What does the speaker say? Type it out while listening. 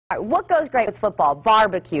What goes great with football?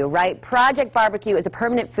 Barbecue, right? Project BBQ is a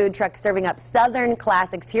permanent food truck serving up Southern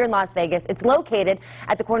classics here in Las Vegas. It's located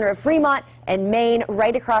at the corner of Fremont and Main,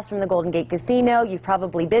 right across from the Golden Gate Casino. You've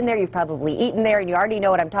probably been there, you've probably eaten there, and you already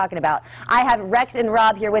know what I'm talking about. I have Rex and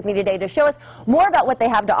Rob here with me today to show us more about what they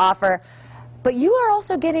have to offer. But you are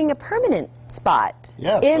also getting a permanent spot.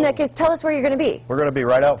 Yes. Tell us where you're going to be. We're going to be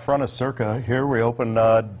right out front of Circa here. We opened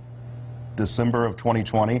December of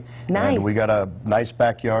 2020. Nice. And we got a nice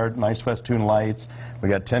backyard, nice festoon lights. We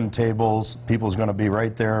got 10 tables. People's going to be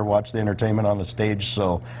right there, watch the entertainment on the stage,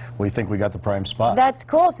 so we think we got the prime spot. That's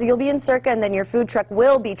cool. So you'll be in Circa, and then your food truck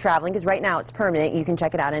will be traveling, because right now it's permanent. You can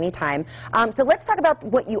check it out anytime. So let's talk about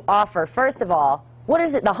what you offer. First of all, what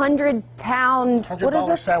is it, the 100-pound, what is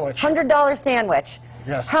this? Sandwich. $100 sandwich.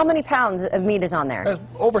 Yes. How many pounds of meat is on there?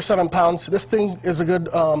 Over 7 pounds. This thing is a good,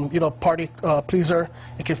 party pleaser.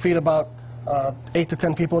 It can feed about 8 to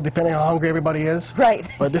 10 people, depending on how hungry everybody is. Right.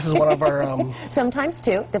 But this is one of our... Sometimes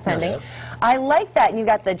 2, depending. Yes. I like that. And you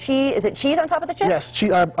got the cheese. Is it cheese on top of the chips? Yes,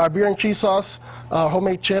 our beer and cheese sauce,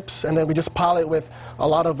 homemade chips, and then we just pile it with a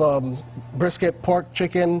lot of brisket, pork,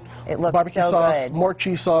 chicken, It looks barbecue so sauce, good. more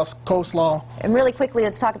cheese sauce, coleslaw. And really quickly,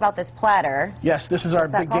 let's talk about this platter. Yes, this is our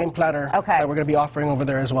What's that big called? game platter Okay. that we're going to be offering over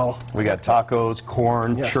there as well. We got tacos,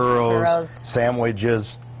 corn, Yes. churros,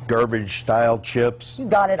 sandwiches, garbage-style chips. You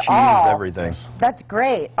got it cheese, all. everything. That's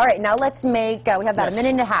great. All right, now let's make, we have about a minute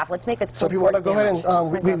and a half. Let's make this So pulled if you pork want to go ahead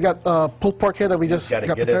sandwich. and we've got pulled pork here that we just got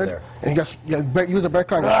Gotta get in prepared, there. and you just use a bread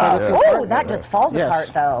card and shred it through the Oh, pork. that just falls Yes.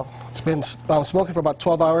 apart, though. It's been smoking for about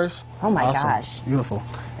 12 hours. Oh, my Awesome. gosh. Beautiful.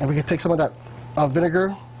 And we can take some of that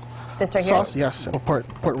vinegar This right here? sauce, yes, and pour it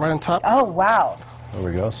right on top. Oh, wow. There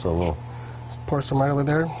we go. So we'll Pour some right over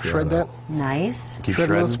there. Shred that. Nice. keep Shred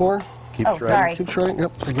a shredding. little more. Keep Oh, shredding. sorry. Keep shredding.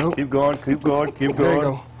 Yep. There you go. Keep going. Keep going. Keep There you going.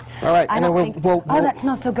 go. All right. I And then don't think... we'll that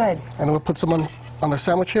smells so good. and then we'll put some on the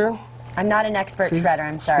sandwich here. I'm not an expert See? shredder,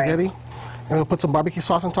 I'm sorry. Spaghetti. And we'll put some barbecue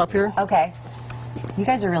sauce on top here. Okay. You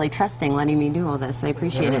guys are really trusting letting me do all this. I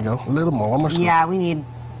appreciate There it. you go. A little more. One more scoop. Yeah, we need,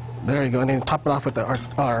 There you go. And then top it off with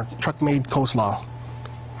our truck-made coleslaw.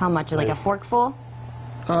 how much, like a forkful?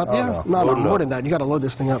 Yeah. No, more than that. You got to load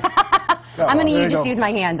this thing up. I'm going there to you just go. use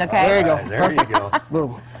my hands, okay? There you go. All right, there you go.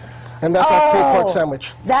 Boom. And that's our pulled pork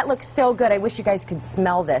sandwich. That looks so good. I wish you guys could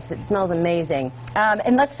smell this. It smells amazing.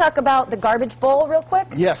 And let's talk about the garbage bowl real quick.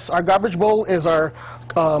 Yes, our garbage bowl is our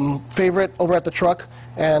favorite over at the truck,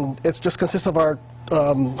 and it just consists of our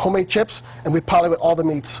homemade chips, and we pile it with all the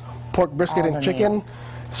meats, pork, brisket, All and the chicken, meats.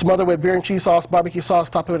 smothered with beer and cheese sauce, barbecue sauce,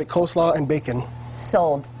 top it with coleslaw and bacon.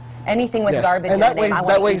 Sold. Anything with Yes. garbage and in that the name, weighs I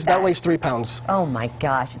want to eat that weighs 3 pounds. Oh my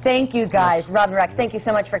gosh. Thank you guys. Rob and Rex, thank you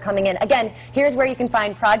so much for coming in. Again, here's where you can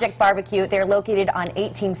find Project BBQ. They're located on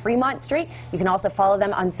 18 Fremont Street. You can also follow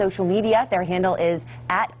them on social media. Their handle is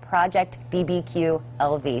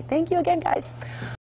 @ProjectBBQLV. Thank you again, guys.